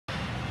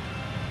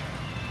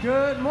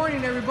Good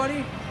morning,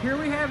 everybody. Here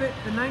we have it,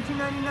 the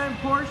 1999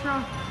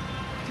 Porsche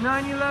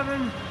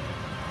 911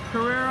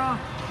 Carrera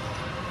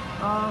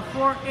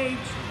 4H.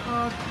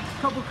 A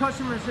couple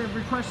customers have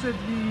requested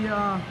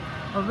a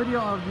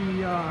video of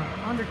the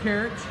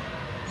undercarriage.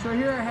 So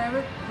here I have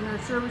it in our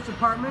service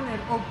department at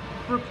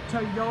Oakbrook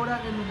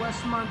Toyota in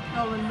Westmont,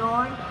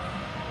 Illinois.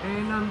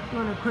 And I'm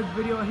doing a quick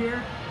video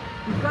here.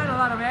 We've got a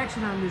lot of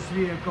action on this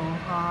vehicle,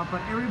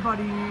 but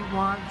everybody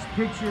wants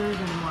pictures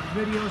and wants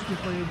videos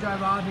before they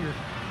drive out here.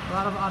 A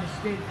lot of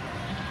out-of-state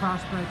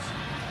prospects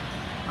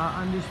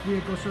on this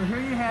vehicle. So here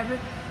you have it.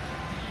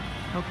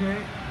 Okay,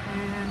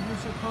 and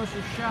here's a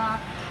closer shot.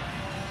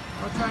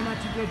 I'll try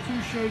not to get too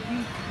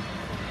shakety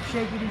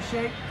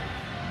shake.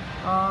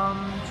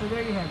 So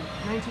there you have it.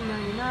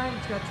 1999.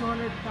 It's got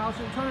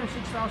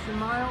 206,000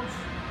 miles.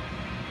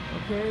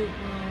 Okay,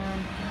 and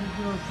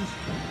we'll just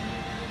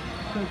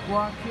quick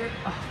walk here.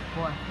 Oh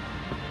boy,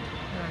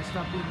 I gotta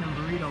stop eating them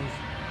burritos.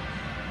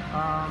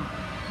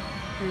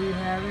 Here you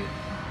have it.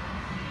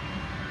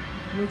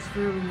 Looks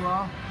fairly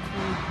well,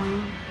 very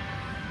clean.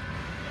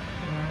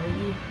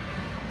 Alrighty.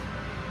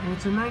 And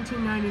it's a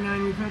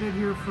 1999. We've had it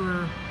here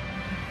for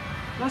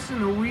less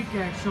than a week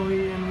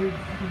actually, and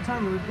I'm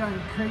telling you, we've gotten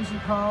crazy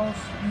calls,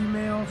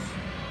 emails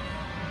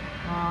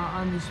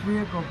on this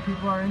vehicle.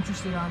 People are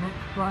interested on it,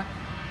 but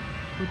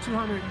with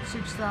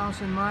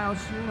 206,000 miles,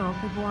 you know,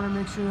 people want to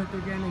make sure that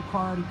they're getting a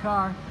quality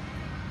car,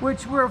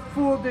 which we're a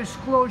full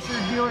disclosure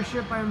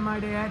dealership, I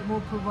might add.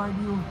 We'll provide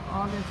you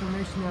all the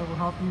information that will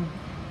help you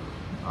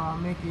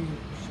make a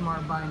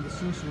smart buying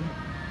decision.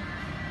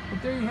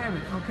 But there you have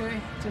it,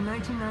 okay? It's a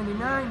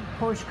 1999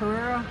 Porsche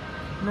Carrera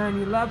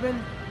 911.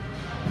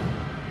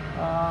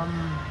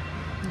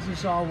 This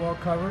is all well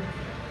covered.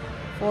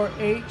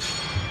 4H.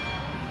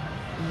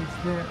 And it's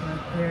there,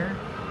 right there.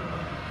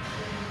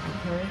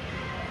 Okay.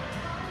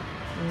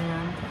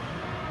 And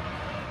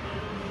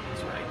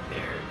it's right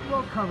there.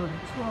 Well covered.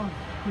 It's well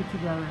put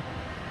together.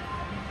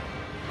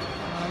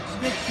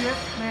 Stick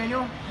shift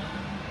manual.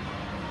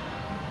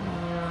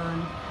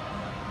 And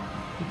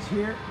it's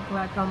here,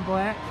 black on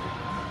black.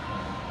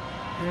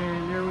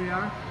 And there we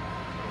are.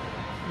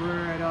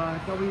 We're at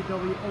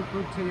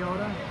Oakbrook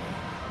Toyota.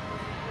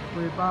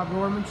 We're at Bob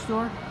Norman's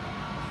store.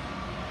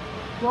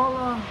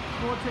 Well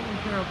taken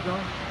care of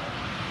though.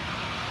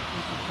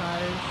 Here's the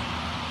tires.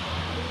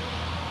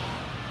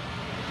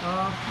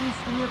 Please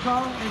give me a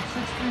call at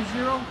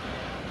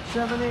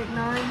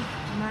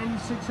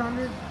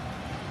 630-789-9600.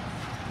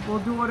 We'll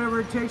do whatever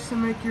it takes to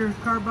make your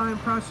car buying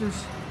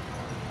process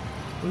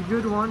a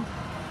good one,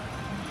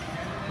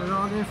 with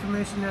all the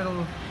information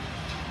that'll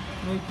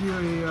make you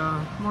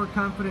a more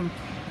confident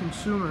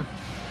consumer.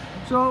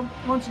 So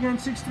once again,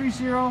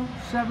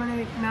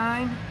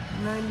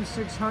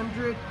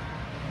 630-789-9600.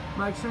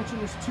 My extension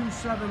is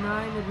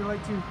 279 if you'd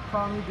like to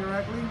call me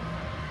directly.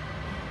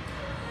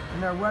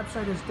 And our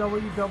website is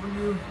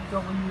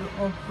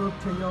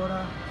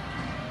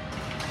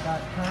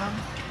www.oakbrooktoyota.com.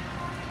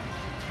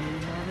 Here you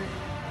have it.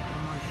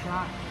 One more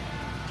shot.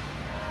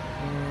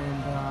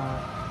 And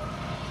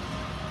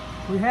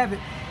we have it.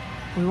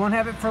 We won't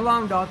have it for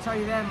long though, I'll tell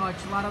you that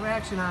much. A lot of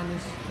action on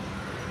this.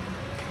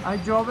 I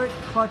drove it.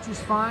 Clutch is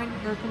fine.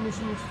 Air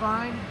conditioning is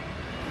fine.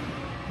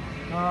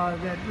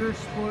 That rear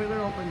spoiler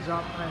opens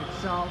up by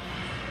itself.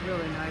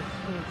 Really nice.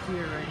 You can't see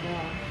it right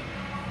now.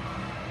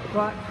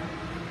 But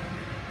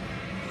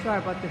sorry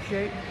about the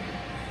shake.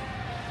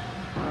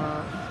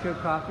 It's good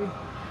coffee.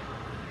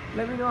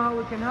 Let me know how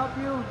we can help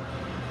you.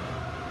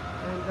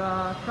 And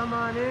come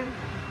on in.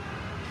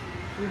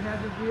 We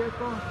have the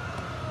vehicle.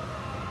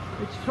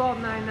 It's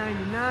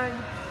 $12,999.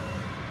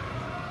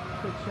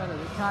 Quick shot of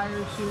the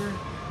tires here.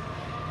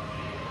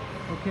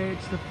 Okay,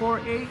 it's the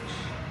 4H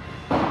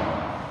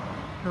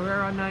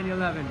Carrera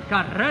 911.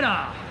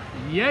 Carrera!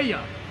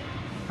 Yeah!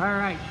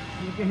 Alright,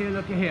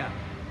 look at here.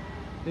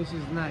 This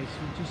is nice.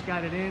 We just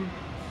got it in.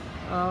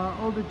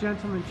 Older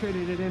gentleman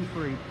traded it in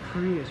for a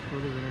Prius,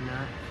 believe it or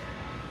not.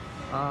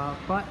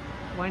 But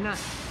why not?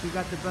 We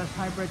got the best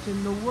hybrids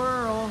in the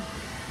world.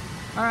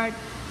 Alright,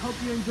 hope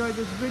you enjoyed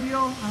this video.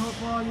 I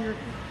hope all your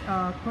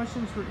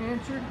questions were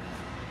answered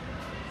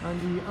on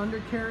the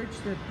undercarriage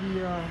that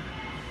the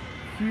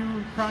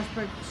few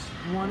prospects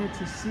wanted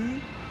to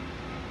see.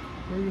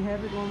 There you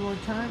have it one more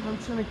time. I'm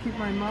just going to keep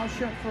my mouth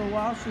shut for a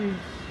while so you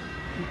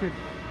could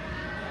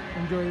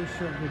enjoy this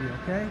short video,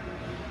 okay?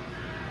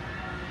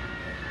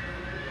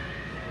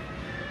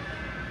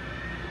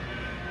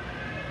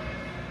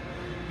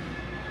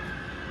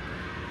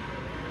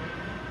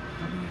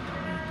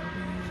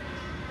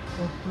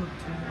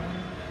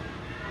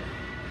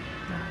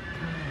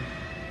 www.oakbrooktoyota.com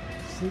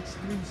 630-789-9600.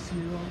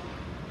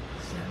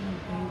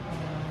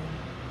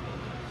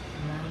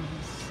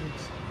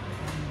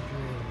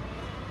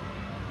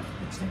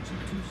 Extension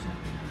 279.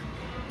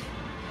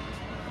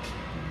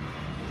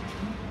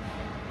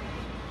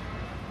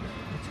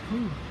 It's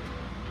clean.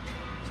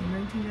 It's a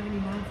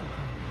 1999 for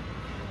car.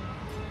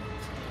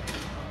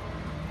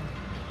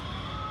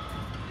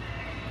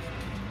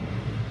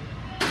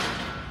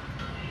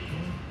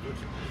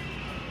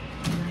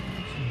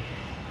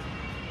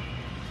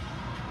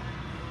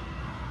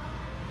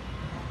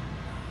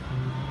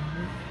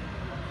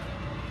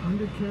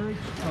 undercarriage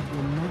of the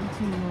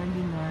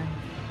 1999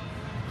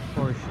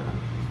 Porsche.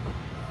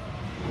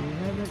 There you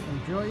have it.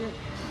 Enjoy it.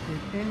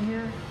 Get in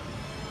here.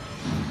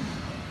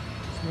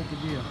 Let's make a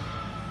deal.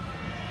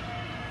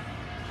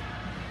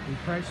 We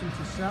price them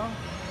to sell.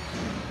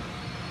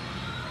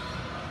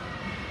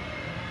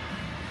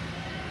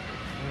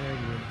 Very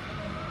good.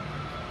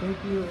 Thank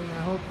you, and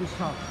I hope this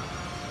helps.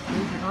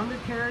 Here's an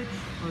undercarriage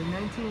for a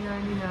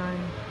 1999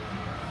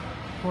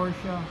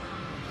 Porsche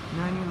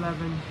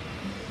 911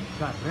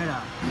 Carrera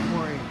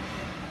 4H.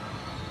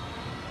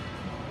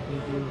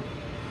 Thank you.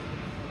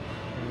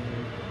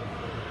 And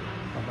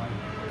bye-bye.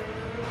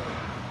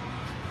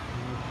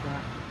 Nice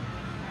shot.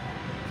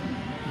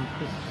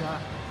 Quick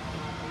shot.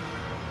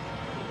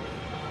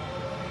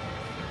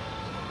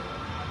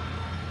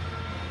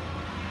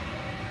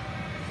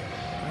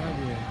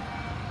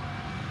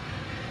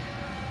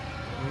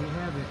 There you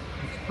have it.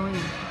 It's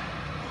clean.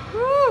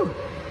 Woo!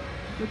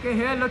 Look at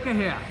here, look at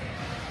here.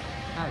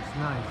 That's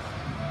nice.